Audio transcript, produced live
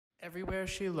Everywhere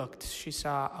she looked, she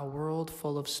saw a world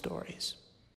full of stories.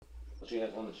 Well, she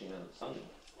has one that she hasn't sung.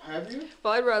 Have you?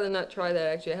 Well, I'd rather not try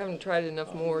that, actually. I haven't tried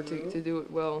enough more to do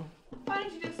it well. Why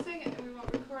don't you just sing it and we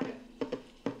won't record it?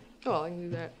 Oh, I can do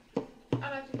that. I'd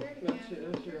like to hear it again.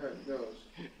 Let's hear how it goes.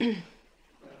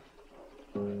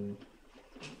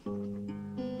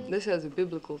 This has a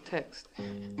biblical text.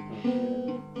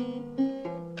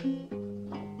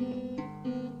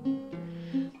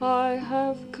 I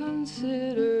have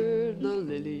considered the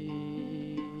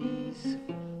lilies.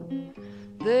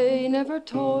 They never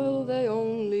toil, they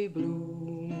only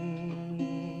bloom.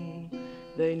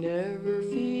 They never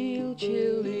feel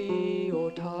chilly or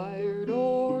tired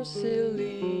or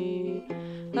silly,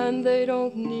 and they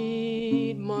don't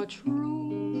need much room.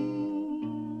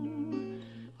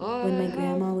 When my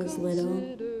grandma was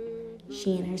little,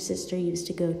 she and her sister used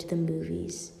to go to the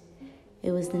movies. It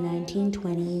was the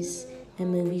 1920s, and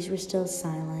movies were still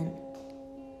silent.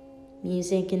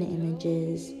 Music and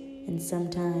images, and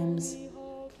sometimes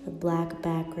a black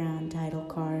background title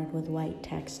card with white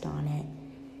text on it,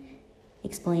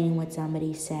 explaining what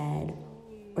somebody said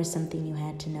or something you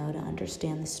had to know to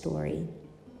understand the story.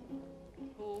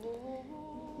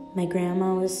 My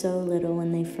grandma was so little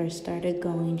when they first started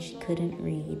going she couldn't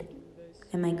read,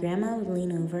 and my grandma would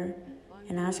lean over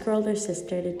and ask her older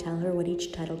sister to tell her what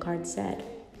each title card said.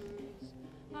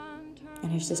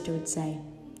 And her sister would say,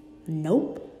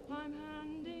 "Nope."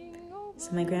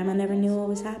 So my grandma never knew what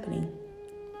was happening.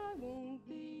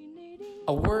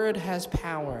 A word has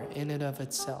power in and of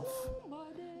itself.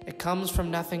 It comes from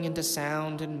nothing into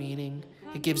sound and meaning.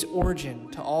 It gives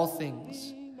origin to all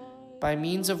things. By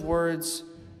means of words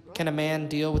can a man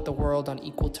deal with the world on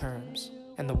equal terms,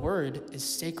 and the word is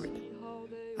sacred.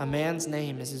 A man's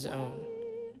name is his own.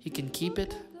 He can keep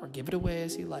it or give it away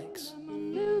as he likes.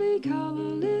 Lily, calla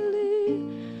lily,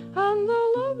 and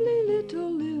the lovely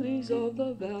little lilies of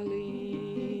the valley.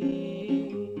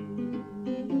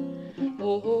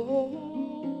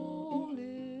 Oh,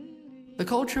 lily. The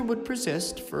culture would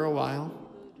persist for a while,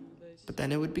 but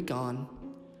then it would be gone,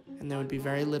 and there would be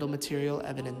very little material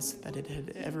evidence that it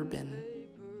had ever been.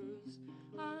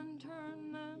 And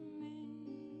turn them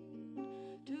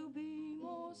to be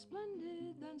more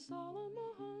splendid than Solomon.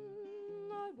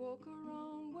 I walk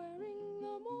around wearing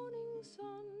the morning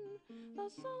sun, the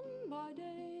sun by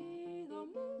day, the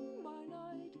moon by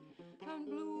night, and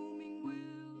blooming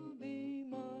will be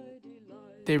my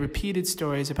delight. They repeated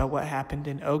stories about what happened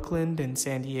in Oakland and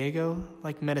San Diego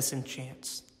like medicine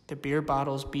chants, the beer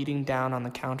bottles beating down on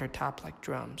the countertop like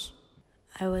drums.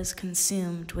 I was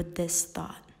consumed with this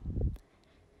thought.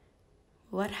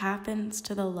 What happens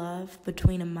to the love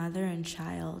between a mother and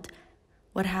child?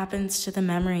 What happens to the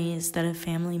memories that a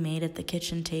family made at the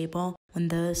kitchen table when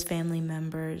those family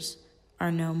members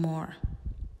are no more?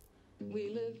 We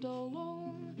lived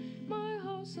alone, my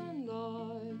house and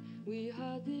I. We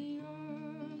had the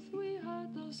earth, we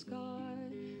had the sky.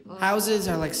 Houses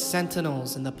are like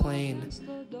sentinels in the plain,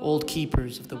 old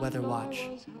keepers of the weather watch.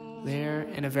 There,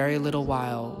 in a very little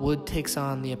while, wood takes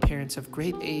on the appearance of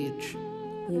great age.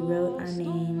 We wrote our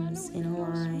names in a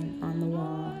line on the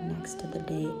wall next to the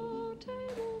date.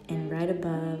 And right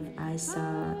above, I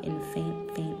saw in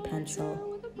faint pencil,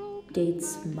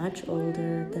 dates much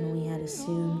older than we had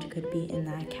assumed could be in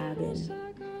that cabin.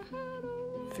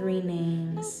 3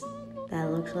 names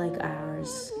that looked like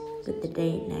ours with the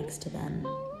date next to them.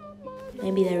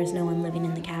 Maybe there was no one living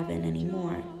in the cabin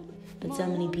anymore, but so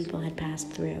many people had passed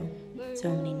through.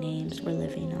 So many names were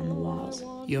living on the walls.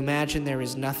 You imagine there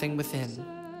is nothing within,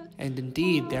 and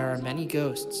indeed there are many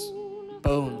ghosts,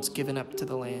 bones given up to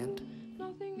the land.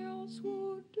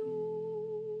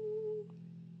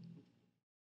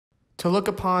 To look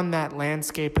upon that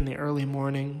landscape in the early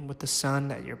morning with the sun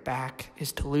at your back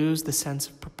is to lose the sense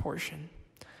of proportion.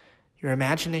 Your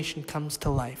imagination comes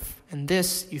to life, and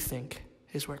this, you think,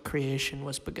 is where creation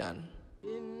was begun.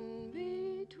 In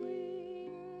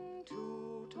between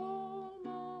 2 tall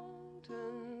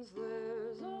mountains,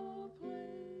 there's a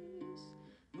place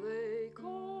they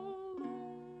call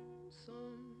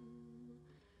lonesome.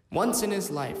 Once in his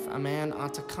life, a man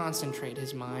ought to concentrate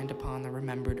his mind upon the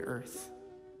remembered earth.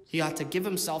 He ought to give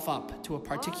himself up to a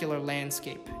particular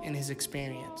landscape in his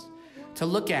experience, to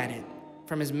look at it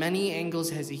from as many angles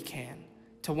as he can,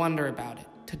 to wonder about it,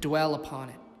 to dwell upon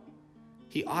it.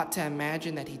 He ought to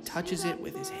imagine that he touches it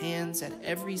with his hands at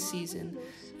every season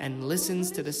and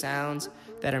listens to the sounds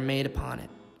that are made upon it.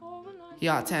 He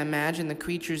ought to imagine the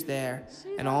creatures there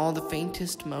and all the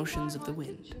faintest motions of the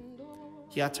wind.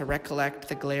 He ought to recollect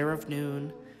the glare of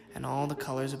noon and all the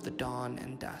colors of the dawn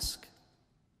and dusk.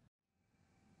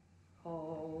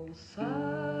 All sad,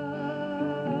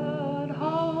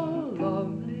 how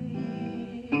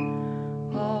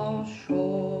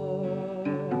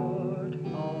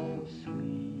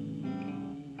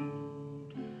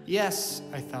Yes,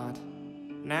 I thought.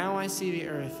 Now I see the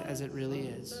earth as it really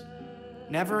is.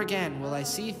 Never again will I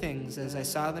see things as I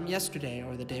saw them yesterday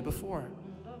or the day before.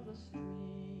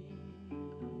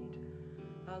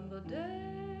 And the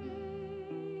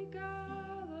day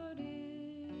gathered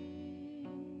in.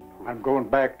 I'm going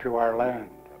back to our land.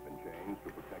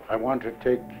 I want to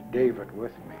take David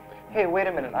with me. Hey, wait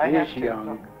a minute. I have He's to.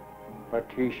 young, but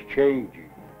he's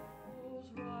changing.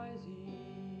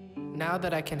 Now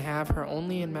that I can have her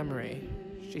only in memory,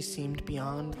 she seemed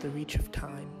beyond the reach of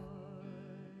time.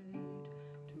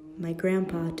 My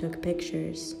grandpa took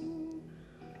pictures,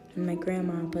 and my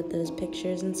grandma put those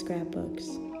pictures in scrapbooks.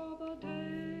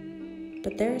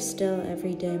 But there are still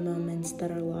everyday moments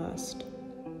that are lost.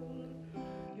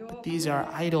 But these are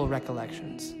idle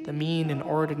recollections, the mean and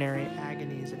ordinary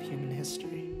agonies of human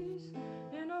history.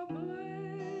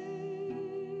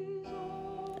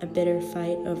 A bitter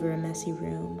fight over a messy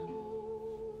room.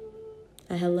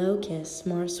 A hello kiss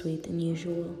more sweet than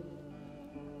usual.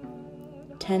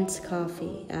 Tense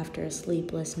coffee after a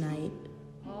sleepless night.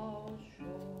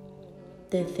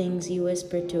 The things you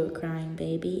whisper to a crying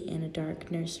baby in a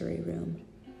dark nursery room.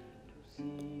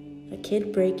 A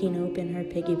kid breaking open her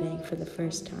piggy bank for the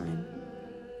first time.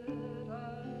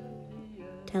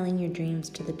 Telling your dreams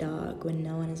to the dog when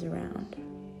no one is around.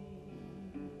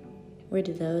 Where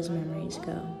do those memories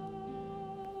go?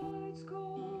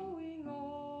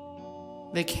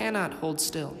 They cannot hold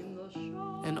still.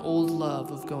 An old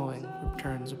love of going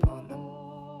returns upon them.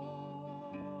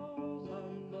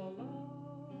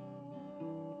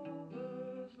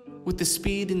 With the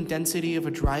speed and density of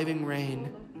a driving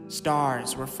rain,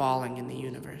 stars were falling in the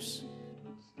universe.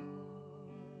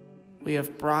 We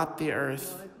have brought the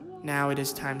earth, now it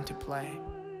is time to play.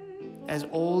 As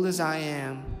old as I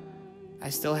am, I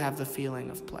still have the feeling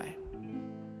of play.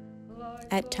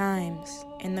 At times,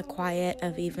 in the quiet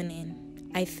of evening,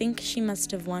 I think she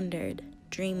must have wondered,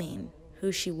 dreaming,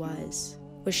 who she was.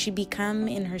 Was she become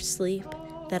in her sleep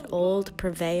that old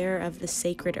purveyor of the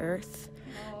sacred earth?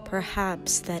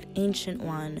 Perhaps that ancient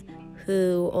one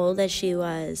who, old as she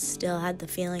was, still had the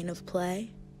feeling of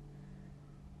play?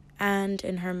 And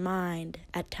in her mind,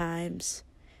 at times,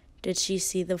 did she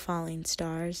see the falling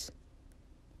stars?